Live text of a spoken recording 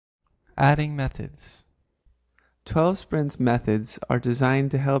Adding methods. 12 sprints methods are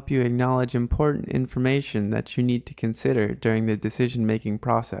designed to help you acknowledge important information that you need to consider during the decision-making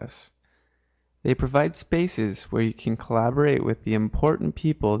process. They provide spaces where you can collaborate with the important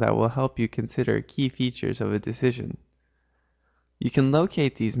people that will help you consider key features of a decision. You can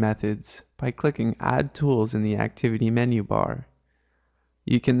locate these methods by clicking Add Tools in the Activity menu bar.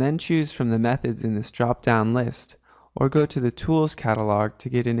 You can then choose from the methods in this drop-down list, or go to the Tools catalog to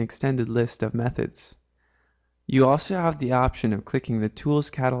get an extended list of methods. You also have the option of clicking the Tools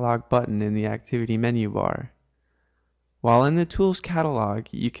Catalog button in the Activity menu bar. While in the Tools Catalog,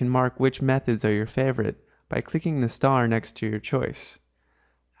 you can mark which methods are your favorite by clicking the star next to your choice.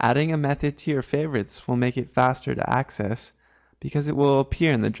 Adding a method to your favorites will make it faster to access because it will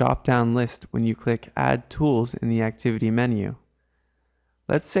appear in the drop-down list when you click Add Tools in the Activity menu.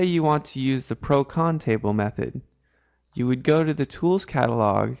 Let's say you want to use the Pro-Con table method. You would go to the Tools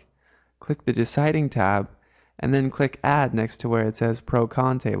Catalog, click the Deciding tab, and then click Add next to where it says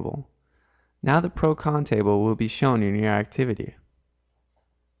Pro-Con table. Now the Pro-Con table will be shown in your activity.